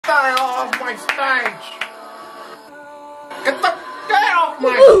guy off my stage. Get the guy off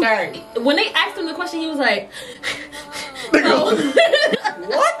my stage. When they asked him the question, he was like, What?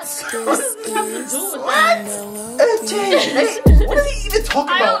 What? HJ, what did he even talk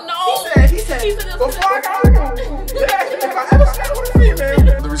about? I don't know. He said before I got him, if I ever slept with a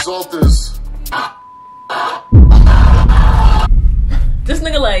female. The result is... This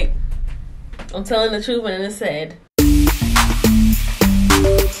nigga like, I'm telling the truth, and it said.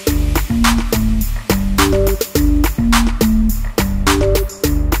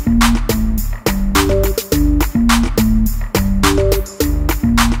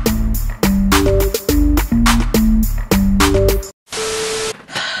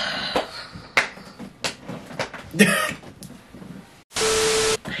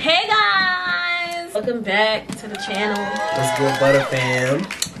 Hey guys, welcome back to the channel. What's good, Butter fam?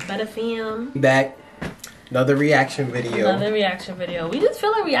 Butter fam. Back. Another reaction video. Another reaction video. We just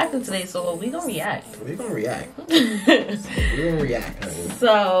feel like reacting today, so we gonna react. We gonna react. We gonna react, honey.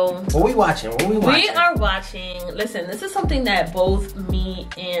 So what we watching? What we watching? we are watching. Listen, this is something that both me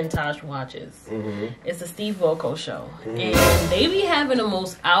and Tyhj watches. It's the Steve Wilkos show, and they be having the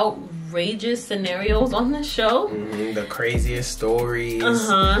most outrageous scenarios on this show. The craziest stories,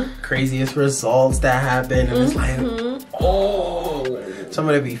 craziest results that happen, and it's like, oh, some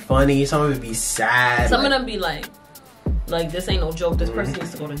of it be funny, some of it be sad. Some of them be like this ain't no joke, this person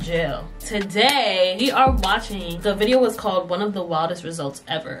needs to go to jail. Today, we are watching, the video was called One of the Wildest Results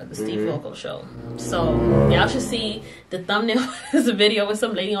Ever, the Steve Wilkos show. So, y'all should see the thumbnail of this video with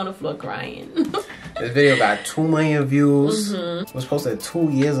some lady on the floor crying. This video got 2 million views. It was posted 2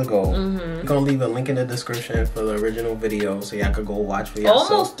 years ago. We're gonna leave a link in the description for the original video so y'all could go watch for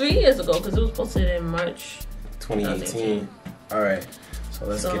yourself. Almost 3 years ago, because it was posted in March 2018. Alright, so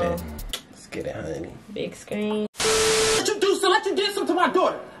let's get it. Let's get it, honey. Big screen. Let you did something to my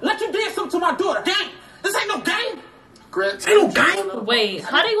daughter. Let you did something to my daughter. Gang. This ain't no game. Grant, ain't no game. Wait,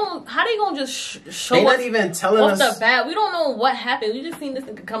 how they gonna just show they us not even telling off us the bat? We don't know what happened. We just seen this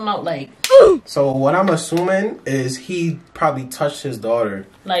nigga come out like. So what I'm assuming is he probably touched his daughter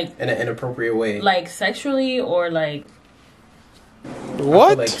Like in an inappropriate way. like sexually or like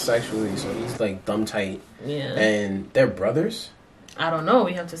What? Like sexually, so he's like dumb tight. Yeah. And they're brothers? I don't know.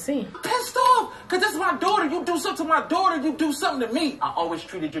 We have to see. Pissed off. Because that's my daughter. You do something to my daughter, you do something to me. I always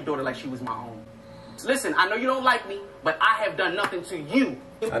treated your daughter like she was my own. Listen, I know you don't like me, but I have done nothing to you.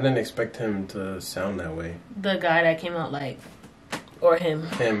 I didn't expect him to sound that way. The guy that came out like, or him.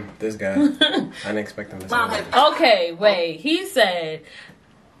 Him, this guy. I didn't expect him to sound that way. Okay, wait. He said,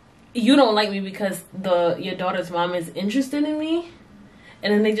 you don't like me because your daughter's mom is interested in me?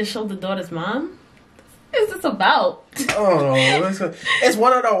 And then they just showed the daughter's mom? What is this about? Oh, it's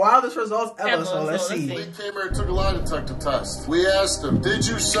one of the wildest results ever, so let's see. We came here and took a lie detector test. We asked him, did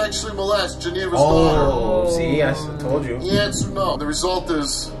you sexually molest Geneva's daughter? daughter? See, I told you. He answered no. The result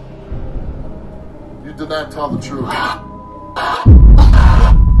is, you did not tell the truth.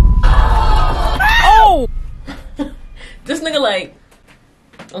 Oh! This nigga like,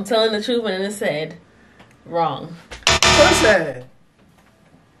 I'm telling the truth, and then it said, wrong. What is that?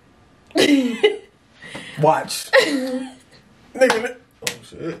 Watch. Nigga. Oh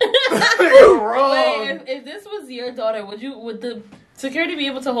shit. Nigga wrong. Wait, if this was your daughter, would the security be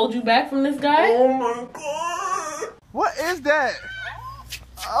able to hold you back from this guy? Oh my god. What is that?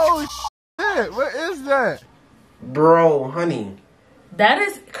 Oh shit, what is that? Bro, honey. That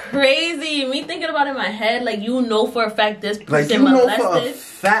is crazy. Me thinking about it in my head, like you know for a fact this person like you know molested for a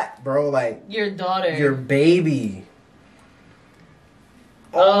fact, bro, like your daughter. Your baby.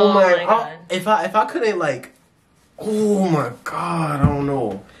 Oh my god. If I couldn't like, oh my god, I don't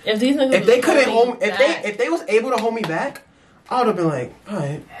know. If these niggas if they couldn't hold, if they was able to hold me back, I would have been like, all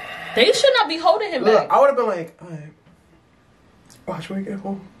right. They should not be holding him back. I would have been like, all right. Watch when we get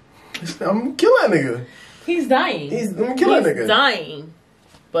home. I'm gonna kill that nigga. He's dying. I'm gonna kill that nigga. He's dying.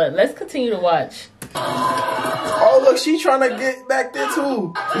 But let's continue to watch. Oh look, she trying to get back there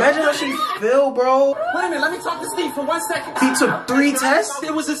too. Imagine how she feel, bro. Wait a minute, let me talk to Steve for 1 second. He took 3 tests?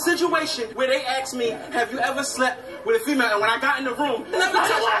 There was a situation where they asked me, have you ever slept with a female? And when I got in the room, let me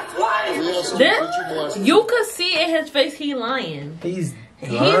tell you. You could see in his face he lying. He's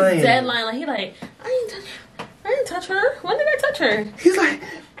lying. He's dead lying. Like he like, I didn't touch her. When did I touch her? He's like,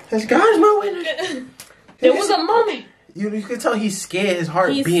 as God is my witness. There was a moment. You could tell he's scared. His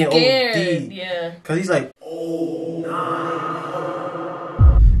heart he's being scared. OD. Yeah. Cause he's like, oh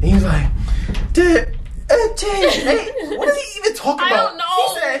nah. And he's like, dude, hey, what is he even talking about? I don't know.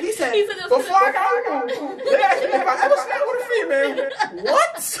 He said before I got him, they asked me if I ever slept with a female.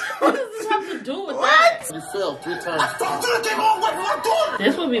 What? What does this have to do with that? You failed 3 times.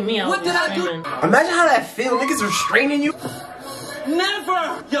 This would be me. What did I do? Imagine how that feel. Niggas are straining you.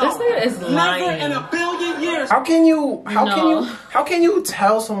 Never! Yo, This nigga is lying. never in a billion years. How can you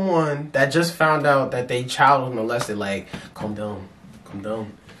tell someone that just found out that they child was molested, like, calm down.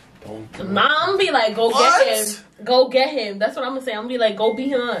 Don't. Mom be like, go What? get him. Go get him. That's what I'm gonna say. I'm gonna be like, go beat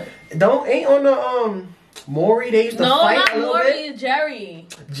him up. Ain't on the Maury, they used to fight not a little Maury, bit. Jerry.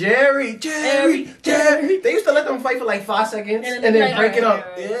 Jerry. They used to let them fight for like 5 seconds and then like, break it up.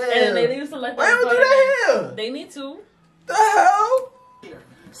 right. Yeah. And then they used to let them Why don't go do that again. here? They need to. The hell?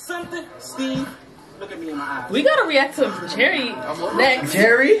 Something, Steve. Look at me in my eyes. We gotta react to Jerry next.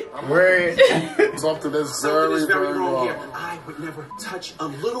 Jerry? Word. Something is Something is very, very very wrong here. wrong. I would never touch a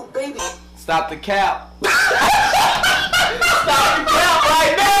little baby. Stop the cap. Stop the cap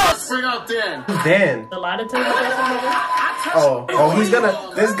right now. Bring out Dan. Dan. The lie detector person. Oh, he's gonna,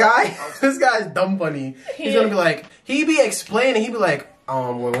 this guy's dumb funny. He's gonna be like, he be explaining, he be like,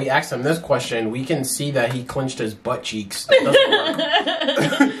 when we asked him this question, we can see that he clenched his butt cheeks. That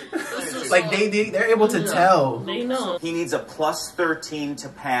doesn't work. Like, they're able to tell. They know. He needs a plus 13 to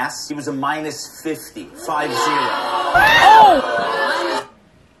pass. He was a minus 50. 50. Oh!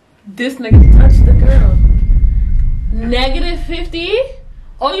 This nigga touched the girl. Negative 50?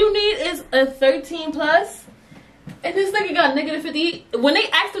 All you need is a 13 plus? And this nigga got negative 50. When they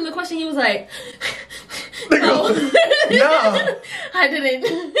asked him the question, he was like, no. No. I didn't.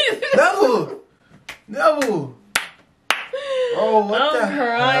 No. Oh, what I'm the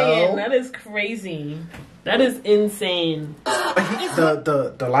crying. hell? That is crazy. That is insane.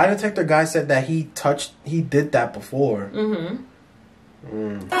 The lie detector guy said that he did that before. I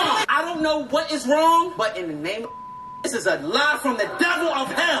don't know what is wrong, but in the name of this is a lie from the devil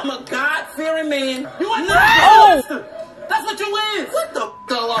of hell. I'm a God-fearing man. You are not a monster. That's what you is. Get the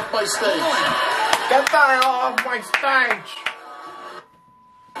hell off my stage. Get the hell off my stage.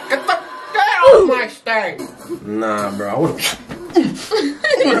 Get the hell off my stage. Nah, bro. I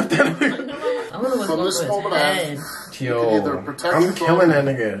would've done it. From this moment on, Yo, I'm killing that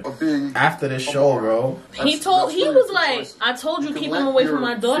nigga after this show, bro. He was like, I told you, keep him away from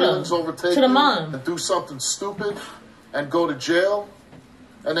my daughter. To the mom. And do something stupid and go to jail.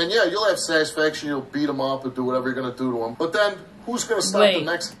 And then, yeah, you'll have satisfaction. You'll beat him up and do whatever you're going to do to him. But then, who's going to stop the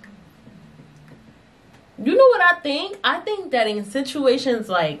next? You know what I think? I think that in situations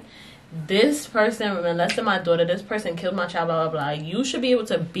like this person molested my daughter, this person killed my child, blah, blah, blah, you should be able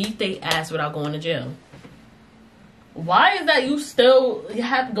to beat their ass without going to jail. Why is that you still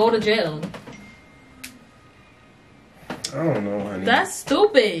have to go to jail? I don't know, honey. That's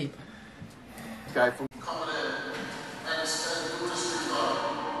stupid. Guy from coming in and saying, who is this going to be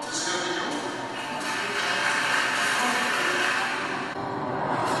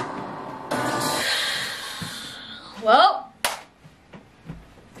you? Well,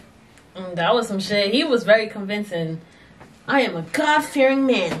 that was some shit. He was very convincing. I am a God-fearing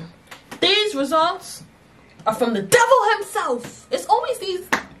man. These results are from the devil himself. It's always these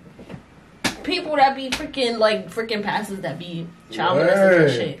people that be freaking pastors that be child molesting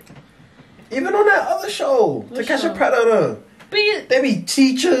and shit. Even on that other show, To Catch a Predator, they be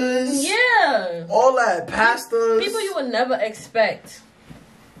teachers. Yeah. All that, pastors. People you would never expect.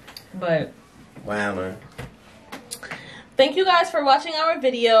 But wow, man. Thank you guys for watching our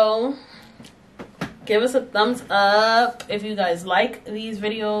video. Give us a thumbs up if you guys like these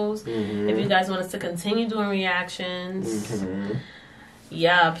videos. If you guys want us to continue doing reactions.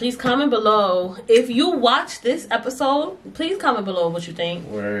 Yeah, please comment below. If you watch this episode, please comment below what you think.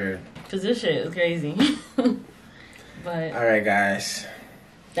 Word. Because this shit is crazy. But alright, guys.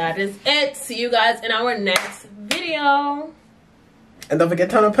 That is it. See you guys in our next video. And don't forget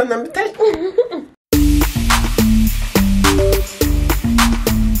to turn on the